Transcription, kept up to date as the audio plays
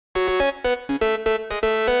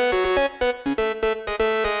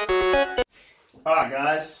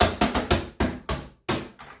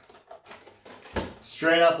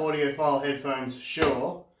straight up audiophile headphones for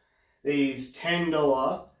sure. These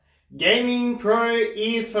 $10 Gaming Pro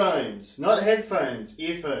earphones, not headphones,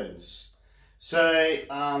 earphones. So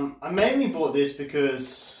I mainly bought this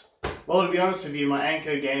because, well, to be honest with you, my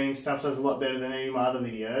Anko gaming stuff does a lot better than any of my other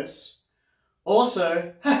videos.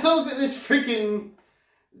 Also, have a look at this freaking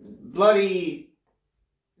bloody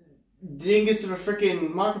dingus of a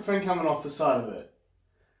freaking microphone coming off the side of it.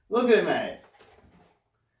 Look at it, mate.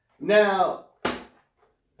 Now,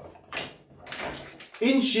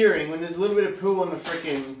 in shearing, when there's a little bit of poo on the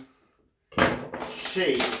freaking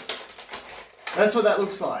sheet, that's what that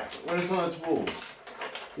looks like when it's on its wool.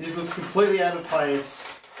 It just looks completely out of place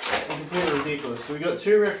and completely ridiculous. So we got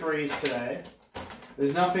two referees today.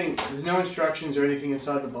 There's no instructions or anything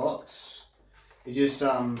inside the box. You just, you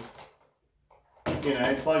know,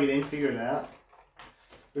 plug it in, figure it out.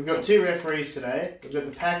 We've got two referees today. We've got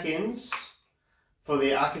the pack-ins for the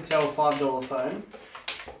Alcatel $5 phone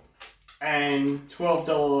and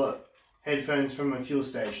 $12 headphones from a fuel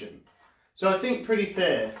station. So I think pretty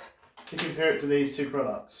fair to compare it to these two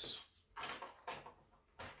products.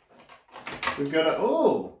 We've got a,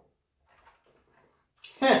 oh,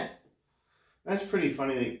 heh, that's pretty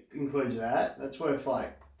funny that it includes that. That's worth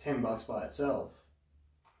like $10 by itself.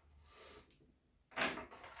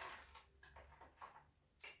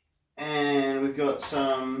 And we've got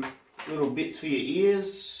some little bits for your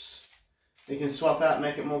ears. You can swap out,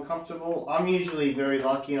 make it more comfortable. I'm usually very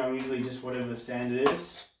lucky, I'm usually just whatever the standard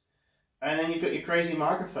is. And then you've got your crazy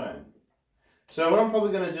microphone. So what I'm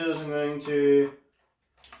probably going to do is I'm going to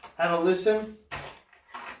have a listen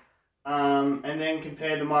and then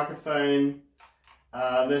compare the microphone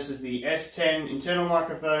versus the S10 internal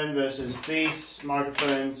microphone versus these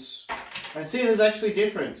microphones and see if there's actually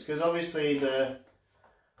difference, because obviously the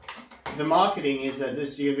marketing is that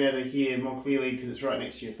this you'll be able to hear more clearly because it's right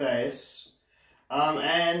next to your face.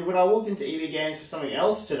 And when I walked into EV Games for something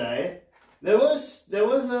else today, there was a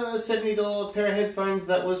 $70 pair of headphones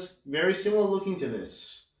that was very similar looking to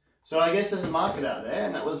this. So I guess there's a market out there,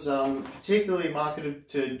 and that was particularly marketed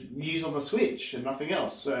to use on the Switch and nothing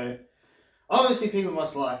else. So obviously people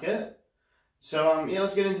must like it. So yeah,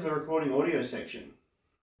 let's get into the recording audio section.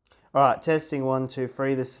 Alright, testing 1, 2,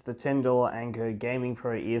 3. This is the $10 Anko Gaming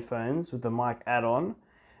Pro earphones with the mic add-on.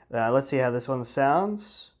 Let's see how this one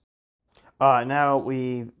sounds. Alright, now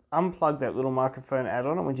we've unplugged that little microphone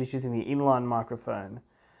add-on and we're just using the inline microphone.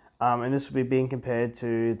 And this will be being compared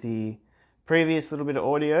to the previous little bit of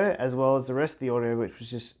audio as well as the rest of the audio, which was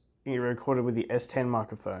just recorded with the S10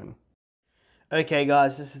 microphone. Okay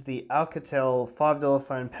guys, this is the Alcatel $5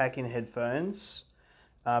 phone pack-in headphones.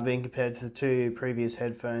 Being compared to the two previous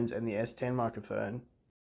headphones and the S10 microphone.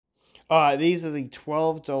 Alright, these are the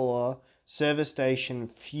 $12 service station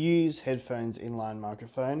Fuse headphones inline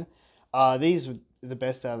microphone. These are the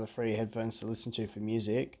best out of the free headphones to listen to for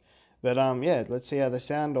music. But yeah, let's see how they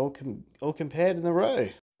sound all compared in a row.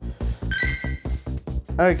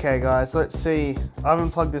 Okay guys, let's see. I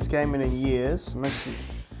haven't plugged this game in years.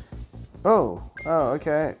 Oh,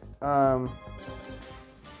 okay.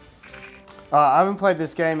 I haven't played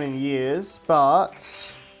this game in years,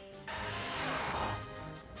 but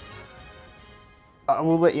I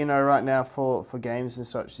will let you know right now for games and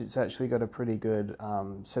such, it's actually got a pretty good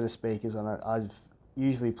set of speakers on it. I've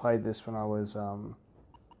usually played this when I was, oh,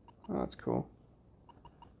 that's cool.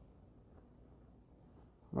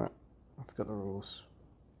 Right, I forgot the rules.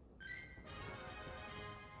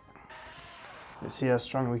 Let's see how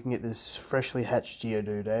strong we can get this freshly hatched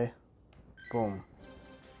Geodude, eh? Boom.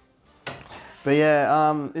 But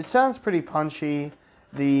yeah, it sounds pretty punchy.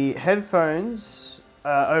 The headphones,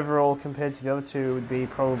 overall compared to the other two, would be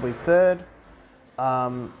probably third.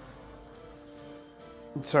 Sorry,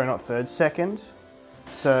 not third, second.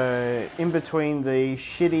 So in between the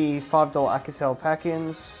shitty $5 Alcatel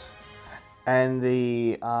pack-ins and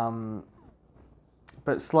the,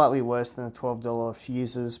 but slightly worse than the $12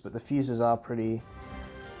 fuses, but the fuses are pretty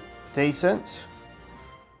decent.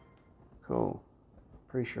 Cool.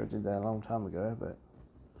 Pretty sure I did that a long time ago, but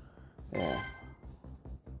yeah.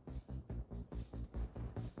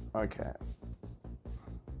 Okay.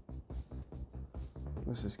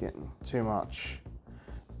 This is getting too much.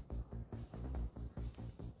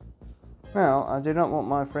 Well, I do not want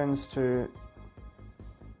my friends to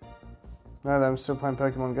know that I'm still playing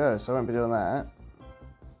Pokemon Go, so I won't be doing that.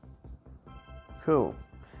 Cool.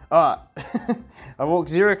 Alright. I walked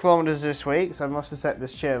 0 kilometers this week, so I must have sat in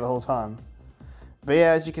this chair the whole time. But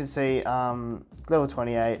yeah, as you can see, level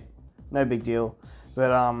 28, no big deal.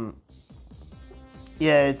 But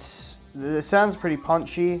yeah, it sounds pretty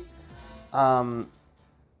punchy.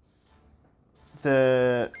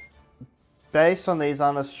 The bass on these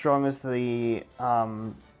aren't as strong as the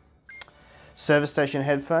service station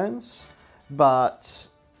headphones, but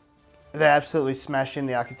they're absolutely smashing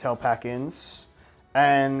the Alcatel pack-ins.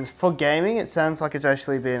 And for gaming, it sounds like it's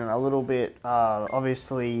actually been a little bit,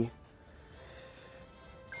 obviously,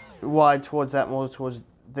 wide towards that, more towards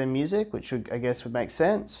the music, which I guess would make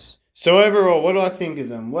sense. So overall, what do I think of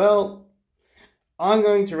them? Well, I'm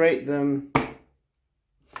going to rate them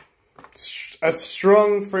a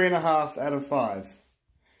strong 3.5 out of 5.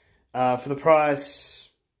 For the price,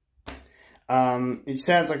 it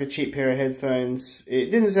sounds like a cheap pair of headphones.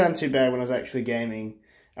 It didn't sound too bad when I was actually gaming.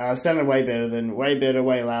 It sounded way louder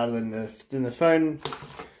than the phone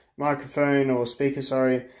microphone or speaker.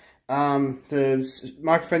 Sorry, the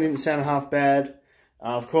microphone didn't sound half bad.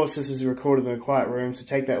 Of course, this is recorded in a quiet room, so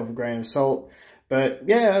take that with a grain of salt. But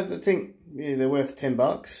yeah, I think they're worth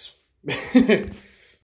 $10.